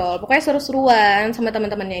 ngobrol-ngobrol, pokoknya seru-seruan sama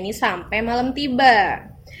teman-temannya ini sampai malam tiba.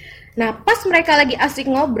 Nah, pas mereka lagi asik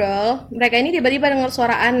ngobrol, mereka ini tiba-tiba dengar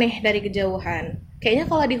suara aneh dari kejauhan. Kayaknya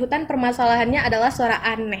kalau di hutan permasalahannya adalah suara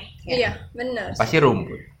aneh. Ya. Iya, benar. Pasti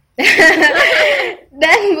rumput.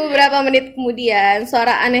 Dan beberapa menit kemudian,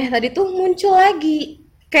 suara aneh tadi tuh muncul lagi.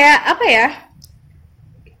 Kayak apa ya?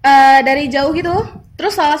 Dari jauh gitu.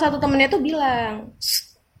 Terus salah satu temennya tuh bilang, "Shh,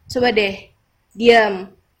 coba deh, diam.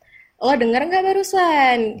 Lo denger nggak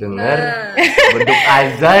barusan?" Dengar beduk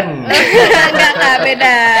azan. Enggak,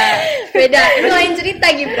 beda. Beda. Ini lain cerita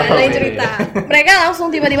gitu, Oh, lain iya. cerita. Mereka langsung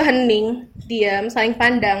tiba-tiba hening, diam, saling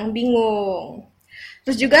pandang, bingung.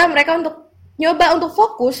 Terus juga mereka nyoba untuk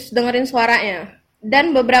fokus dengerin suaranya.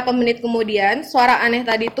 Dan beberapa menit kemudian, suara aneh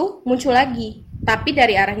tadi tuh muncul lagi, tapi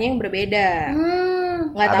dari arahnya yang berbeda.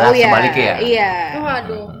 Nggak Arah tahu ya. sebaliknya ya? Iya.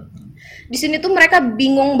 Waduh. Di sini tuh mereka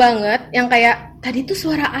bingung banget, yang kayak tadi tuh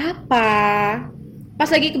suara apa? pas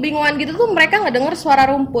lagi kebingungan gitu tuh mereka ngedenger suara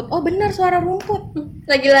rumput. Oh benar, suara rumput.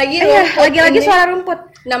 Lagi-lagi Iya, rumput lagi-lagi ini. suara rumput.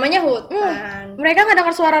 Namanya hutan. Mereka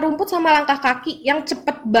ngedenger suara rumput sama langkah kaki yang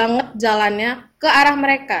cepet banget jalannya ke arah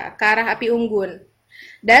mereka, ke arah api unggun.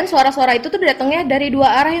 Dan suara-suara itu tuh datangnya dari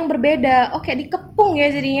dua arah yang berbeda. Oh, kayak dikepung ya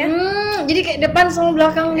jadinya. Jadi kayak depan sama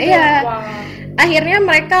belakang gitu. Iya. Wah. Akhirnya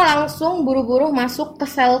mereka langsung buru-buru masuk ke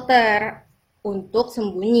shelter untuk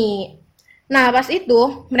sembunyi. Nah, pas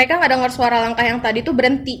itu mereka nggak dengar suara langkah yang tadi tuh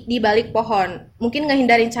berhenti di balik pohon. Mungkin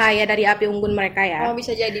ngehindarin cahaya dari api unggun mereka ya. Oh,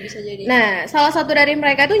 bisa jadi. Nah, salah satu dari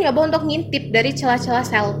mereka itu nyoba untuk ngintip dari celah-celah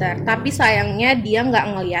shelter. Tapi sayangnya dia nggak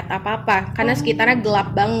ngelihat apa-apa karena sekitarnya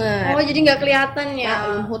gelap banget. Oh, jadi nggak kelihatan ya.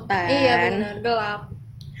 Maklum hutan. Iya benar, gelap.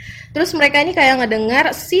 Terus mereka ini kayak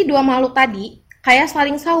ngedengar si dua makhluk tadi kayak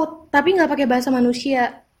saling saut, tapi nggak pakai bahasa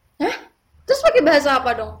manusia. Hah? Terus pakai bahasa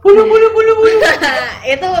apa dong? Bulu.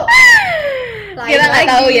 Itu Lain kita nggak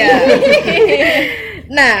lagi. tahu ya.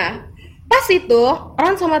 Nah, pas itu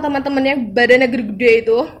Ron sama teman-temannya badannya gede-gede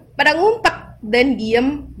itu pada ngumpet dan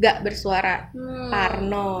diem gak bersuara.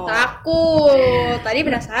 Parno. Takut. Tadi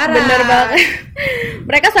penasaran. Bener banget.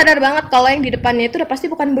 Mereka sadar banget kalau yang di depannya itu udah pasti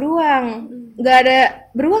bukan beruang. Gak ada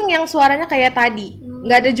beruang yang suaranya kayak tadi.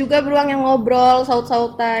 Gak ada juga beruang yang ngobrol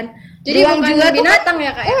saut-sautan. Jadi beruang bukan juga tuh binatang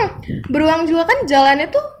ya kak? Ya? beruang juga kan jalannya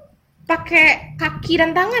tuh pakai kaki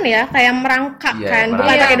dan tangan ya, kayak merangkak Iya, kan, bukan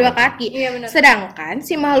merangkak. pakai dua kaki. Iya, benar. Sedangkan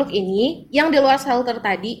si makhluk ini yang di luar shelter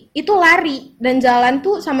tadi itu lari dan jalan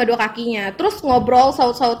tuh sama dua kakinya, terus ngobrol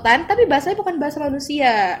saut-sautan, tapi bahasanya bukan bahasa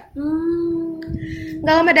manusia.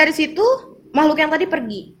 Gak lama dari situ makhluk yang tadi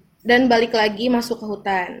pergi dan balik lagi masuk ke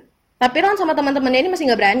hutan. Tapi Ron sama teman-temannya ini masih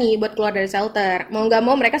nggak berani buat keluar dari shelter. Mau nggak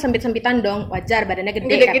mau mereka sempit-sempitan dong, wajar badannya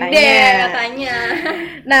gede Katanya.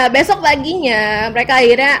 Nah, besok paginya mereka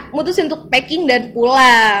akhirnya mutusin untuk packing dan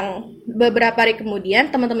pulang. Beberapa hari kemudian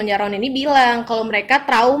teman-temannya Ron ini bilang kalau mereka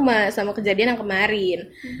trauma sama kejadian yang kemarin.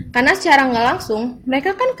 Karena secara nggak langsung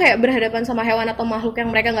mereka kan kayak berhadapan sama hewan atau makhluk yang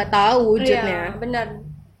mereka nggak tahu wujudnya. Iya, benar.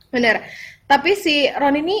 Bener. Tapi si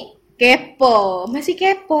Ron ini masih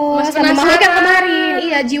kepo Masih sama penasaran. makhluk yang kemarin.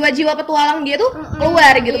 Iya, jiwa-jiwa petualang dia tuh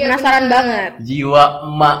keluar gitu, Iya, penasaran bener. banget. Jiwa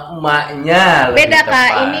emak-emaknya lebih Beda Kak,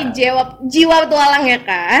 tepat. ini jiwa petualang ya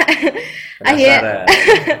Kak. Penasaran.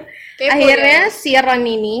 Kepo Akhirnya si Ron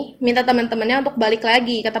ini minta teman-temannya untuk balik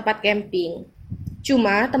lagi ke tempat camping.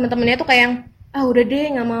 Cuma teman-temannya tuh kayak yang, udah deh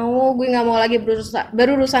nggak mau, gue nggak mau lagi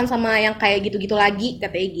berurusan sama yang kayak gitu-gitu lagi,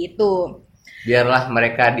 katanya gitu. Biarlah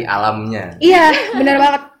mereka di alamnya. Iya, benar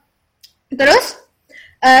banget. Terus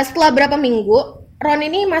setelah berapa minggu, Ron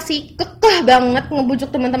ini masih kekeh banget ngebujuk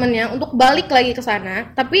teman-temannya untuk balik lagi ke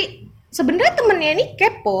sana. Tapi sebenarnya temennya ini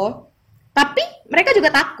kepo, tapi mereka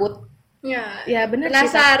juga takut. Ya benar.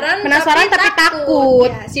 Penasaran tapi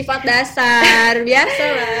takut. Ya, sifat dasar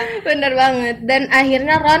biasalah. Bener banget. Dan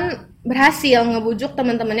akhirnya Ron berhasil ngebujuk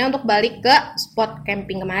teman-temannya untuk balik ke spot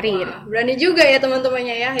camping kemarin. Wah, berani juga ya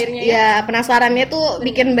teman-temannya ya akhirnya ya. Ya, penasarannya tuh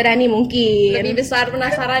bikin berani mungkin. Lebih besar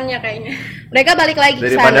penasarannya kayaknya. Mereka balik lagi ke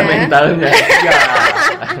Daripada sana. mentalnya. Ya.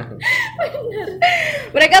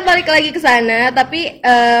 Mereka balik lagi ke sana, tapi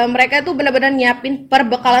mereka tuh benar-benar nyiapin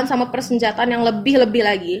perbekalan sama persenjataan yang lebih-lebih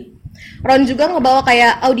lagi. Ron juga ngebawa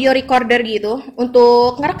kayak audio recorder gitu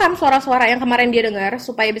untuk ngerekam suara-suara yang kemarin dia dengar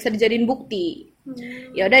supaya bisa dijadiin bukti.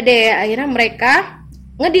 Ya udah deh, akhirnya mereka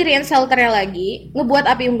ngediriin shelternya lagi, ngebuat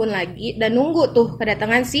api unggun lagi, dan nunggu tuh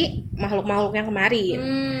kedatangan si makhluk-makhluk yang kemarin.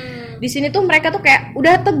 Di sini tuh mereka tuh kayak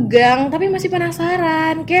udah tegang tapi masih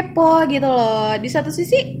penasaran, kepo gitu loh. Di satu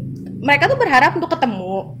sisi mereka tuh berharap untuk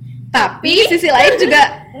ketemu, tapi sisi lain juga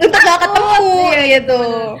untuk gak ketemu gitu.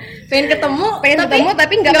 Pengen ketemu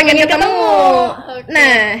tapi nggak pengen ketemu. Oke.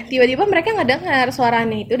 Nah, tiba-tiba mereka ngedengar suara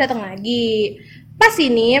aneh itu datang lagi. Pas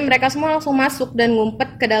ini mereka semua langsung masuk dan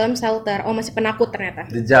ngumpet ke dalam shelter. Oh, masih penakut ternyata.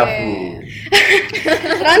 Dejavu.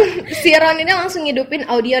 Si Ron ini langsung ngidupin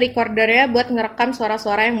audio recordernya buat ngerekam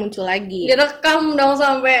suara-suara yang muncul lagi. direkam dong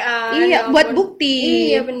sampai Iya, buat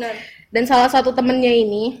bukti. Iya benar. Dan salah satu temennya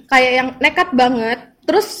ini kayak yang nekat banget,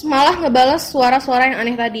 terus malah ngebales suara-suara yang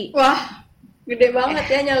aneh tadi. Wah, gede banget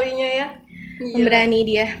ya nyalinya ya. Gila. Pemberani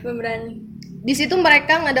dia. Pemberani. Di situ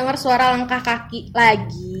mereka ngedengar suara langkah kaki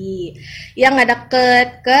lagi yang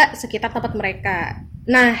ngedeket ke sekitar tempat mereka.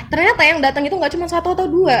 Nah, ternyata yang datang itu nggak cuma 1 atau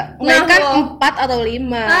 2, melainkan 4 atau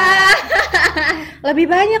 5. Lebih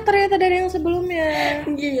banyak ternyata dari yang sebelumnya.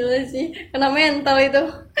 Gila sih, kena mental itu.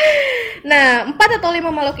 Nah, 4 atau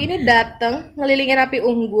 5 makhluk ini datang ngelilingin api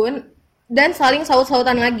unggun dan saling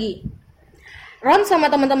saut-sautan lagi. Ron sama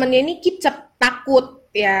teman-temannya ini kicep, takut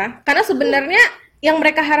ya, karena sebenarnya yang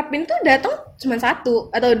mereka harapin tuh datang cuma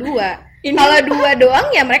 1 atau 2. Kalau 2 doang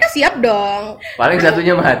ya mereka siap dong. Paling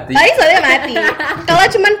satunya mati. Paling soalnya mati. Kalau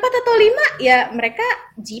cuma 4 atau 5 ya mereka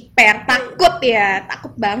jiper, takut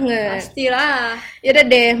banget. Pastilah. Yaudah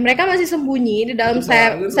deh, mereka masih sembunyi di dalam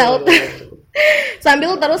Banget sel loh.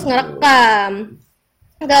 sambil terus ngerekam.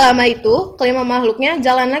 Gak lama itu, kelima makhluknya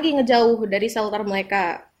jalan lagi ngejauh dari shelter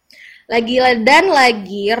mereka. Lagi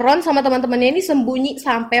Ron sama teman-temannya ini sembunyi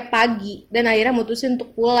sampai pagi dan akhirnya mutusin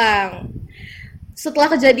untuk pulang.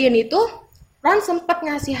 Setelah kejadian itu, Ron sempat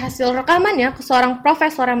ngasih hasil rekamannya ke seorang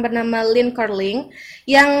profesor yang bernama Lynn Curling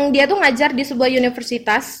yang dia tuh ngajar di sebuah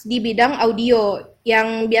universitas di bidang audio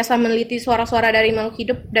yang biasa meneliti suara-suara dari makhluk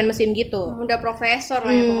hidup dan mesin gitu. Udah profesor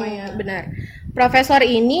lah ya pokoknya. Benar. Profesor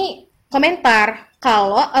ini komentar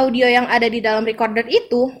kalau audio yang ada di dalam recorder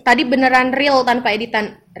itu tadi beneran real tanpa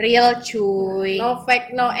editan. Real cuy. No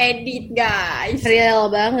fake, no edit guys. Real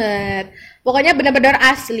banget. Pokoknya benar-benar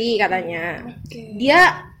asli katanya.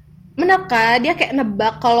 Dia dia kayak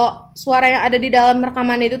nebak kalau suara yang ada di dalam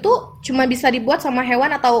rekaman itu tuh cuma bisa dibuat sama hewan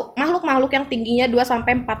atau makhluk-makhluk yang tingginya 2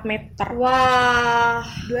 sampai 4 meter. Wah.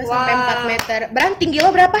 2 sampai 4 meter. Tinggi lo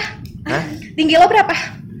berapa? Hah? Tinggi lo berapa?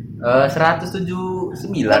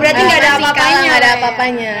 179. Berarti nggak ada Masih apa-apanya kalah, nggak ada ya.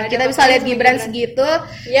 apa-apanya. Nggak ada Kita bisa apa-apanya lihat sama Gibran Gibran. segitu.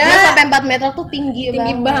 Ya. 2 sampai 4 meter tuh tinggi banget.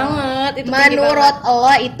 Itu tinggi Menurut banget.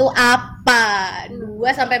 lo itu apa?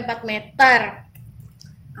 2 sampai 4 meter.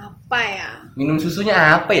 Apa ya? Minum susunya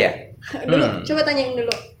apa ya? Dulu, coba tanyain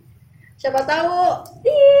dulu. Siapa tahu?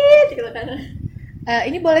 Gitu kan.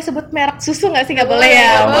 Ini boleh sebut merek susu nggak sih? Nggak Boleh, boleh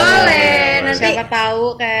ya? boleh. Nanti- Siapa tahu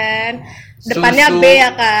kan. Depannya Susu B ya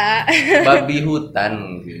kak. babi hutan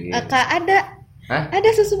mungkin. Kak ada. Hah? Ada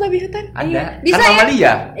susu babi hutan? Ada. Bisa Kan ya?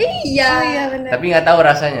 mamalia, Iya. Oh iya benar. tapi nggak tahu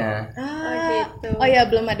rasanya. gitu. Oh iya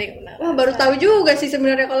belum ada yang kenal. Wah, baru tahu juga sih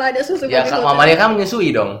sebenarnya kalau ada susu Ya babi kan hutan. mamalia kan menyusui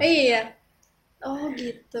dong. Iya. Oh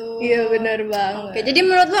gitu. Iya benar banget. Oke, jadi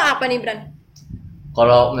menurut lo apa nih, Bran?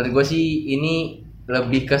 Kalau menurut gue sih ini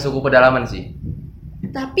lebih ke suku pedalaman sih.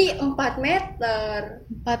 Tapi 4 meter.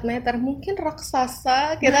 4 meter mungkin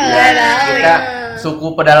raksasa kita Nah, nggak tahu Kita ya. suku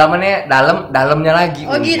pedalamannya dalamnya lagi.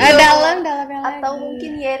 Oh, mungkin. gitu. Dalamnya lagi. Atau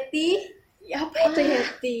mungkin Yeti Ya, apa itu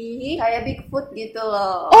Yeti? kayak Bigfoot gitu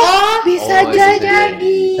loh. Oh, bisa Oh, bisa jadi.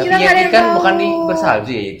 Tapi Kita nggak ada Yeti yang kan tahu. bukan di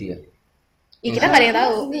bersalju ya Yeti ya. Ya, kita nggak ada yang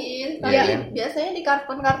tahu. Tapi Iya, kan? biasanya di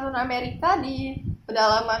kartun-kartun Amerika di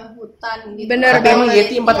pedalaman hutan gitu. Bener Tapi emang Atau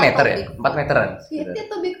Yeti 4 atau meter ya? Bigfoot. 4 meteran. Yeti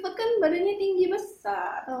atau Bigfoot kan badannya tinggi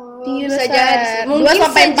besar. Tinggi Bisa besar. jadi. 2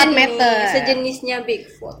 sampai 4 meter. Sejenisnya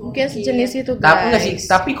Bigfoot. Mungkin sejenis itu guys. Tapi enggak sih,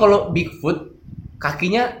 tapi kalau Bigfoot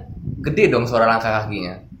kakinya gede dong suara langkah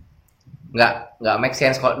kakinya. Nggak make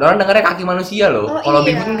sense kalau orang dengarnya kaki manusia loh. Oh, Kalau iya.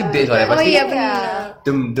 Bigfoot kan gede suaranya Oh pasti iya benar.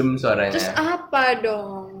 dem suaranya. Terus apa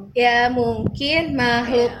dong? Ya mungkin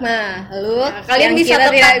makhluk-makhluk Nah, kalian yang bisa kita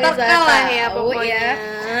tidak bisa teka-teka lah ya tahu, pokoknya.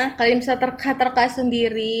 ya. Kalian bisa terka-terka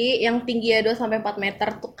sendiri yang tingginya 2 sampai 4 meter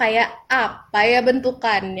tuh kayak apa ya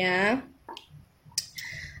bentukannya.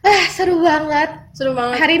 Seru banget. Seru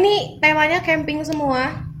banget. Hari ini temanya camping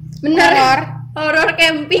semua. Bener. Horor. Horor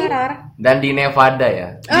camping. Horor. Dan di Nevada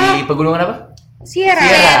ya. Di pegunungan apa? Sierra.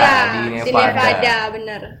 Sierra. Di Di Nevada. Nevada,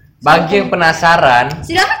 bener. Bagi yang penasaran,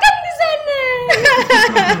 Silahkan ke sana.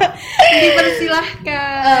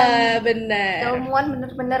 Dipersilahkan. Benar. Ilmuwan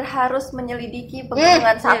benar-benar harus menyelidiki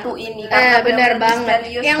pegunungan satu ini karena benar benar-benar banget.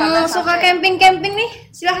 misterius Yang karena suka sampai- camping-camping nih,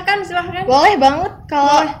 silahkan. Boleh banget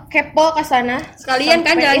kalau kepo ke sana. Sekalian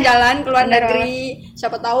kan Sampai- jalan-jalan ke luar Bener negeri,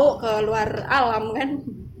 siapa tahu ke luar alam kan.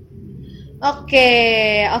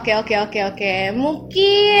 Oke.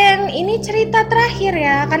 Mungkin ini cerita terakhir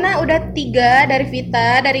ya, karena udah 3 dari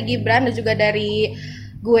Vita, dari Gibran, dan juga dari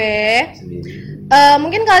gue. sendiri.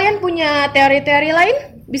 Mungkin kalian punya teori-teori lain?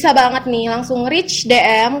 Bisa banget nih, langsung reach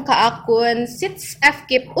DM ke akun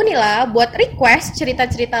SitsFKip Unila buat request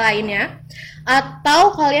cerita-cerita lainnya.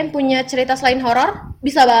 Atau kalian punya cerita selain horor?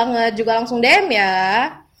 Bisa banget juga langsung DM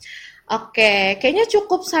ya. Oke, kayaknya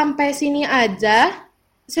cukup sampai sini aja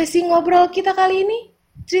sesi ngobrol kita kali ini.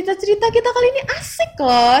 Cerita-cerita kita kali ini asik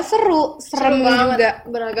loh, seru, serem banget, juga.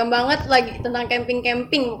 beragam banget lagi tentang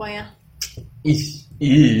camping-camping pokoknya.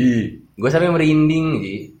 Gue sampai merinding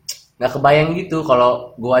sih. Nggak kebayang gitu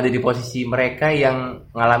kalau gue ada di posisi mereka yang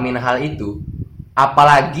ngalamin hal itu.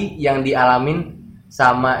 Apalagi yang dialamin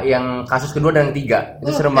sama yang kasus kedua dan ketiga.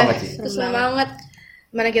 Itu serem banget sih. Itu serem banget.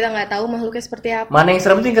 Mana kita nggak tahu makhluknya seperti apa. Mana yang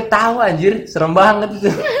serem tuh yang ketawa anjir. Serem banget itu.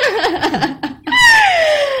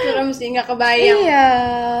 Serem sih, nggak kebayang. Iya.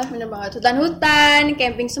 Bener banget, hutan-hutan,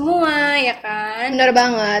 camping semua, ya kan? Bener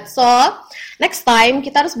banget. So, next time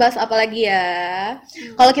kita harus bahas apa lagi ya?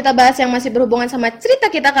 Kalau kita bahas yang masih berhubungan sama cerita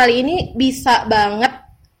kita kali ini, bisa banget.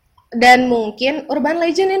 Dan mungkin urban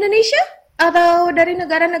legend Indonesia atau dari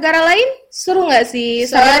negara-negara lain? Seru nggak sih?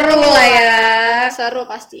 Seru lah ya. Seru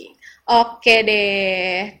pasti. Oke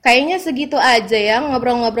deh, kayaknya segitu aja ya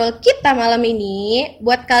ngobrol-ngobrol kita malam ini.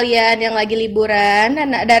 Buat kalian yang lagi liburan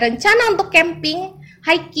dan ada rencana untuk camping,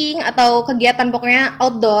 hiking, atau kegiatan pokoknya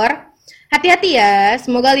outdoor, hati-hati ya.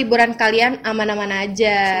 Semoga liburan kalian aman-aman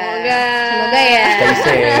aja. Semoga ya. Stay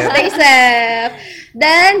safe. Stay safe.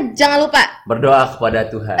 Dan jangan lupa Berdoa kepada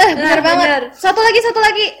Tuhan. bener banget. bener. Satu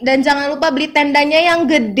lagi. Dan jangan lupa beli tendanya yang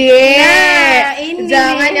gede. Nah, ini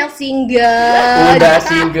Jangan nih. yang single. Udah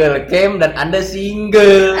single camp dan Anda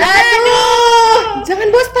single. Aduh, jangan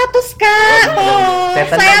buat status kak.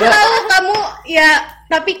 Setan Saya juga. tahu kamu ya,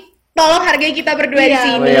 tapi tolong hargai kita berdua di Iya.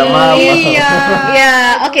 sini. Oh, ya, maaf. Iya, ya,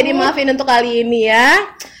 oke dimaafin untuk kali ini ya.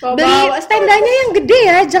 Beli Bawa tendanya yang gede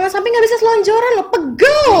ya, jangan sampai nggak bisa selonjoran loh,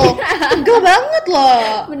 pegel banget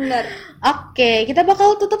loh. Bener. Oke, kita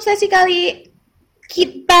bakal tutup sesi kali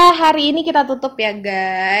kita hari ini kita tutup ya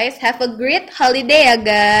guys. Have a great holiday ya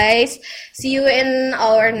guys. See you in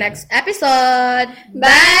our next episode.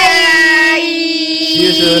 Bye. See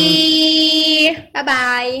you soon. Bye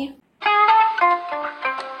bye.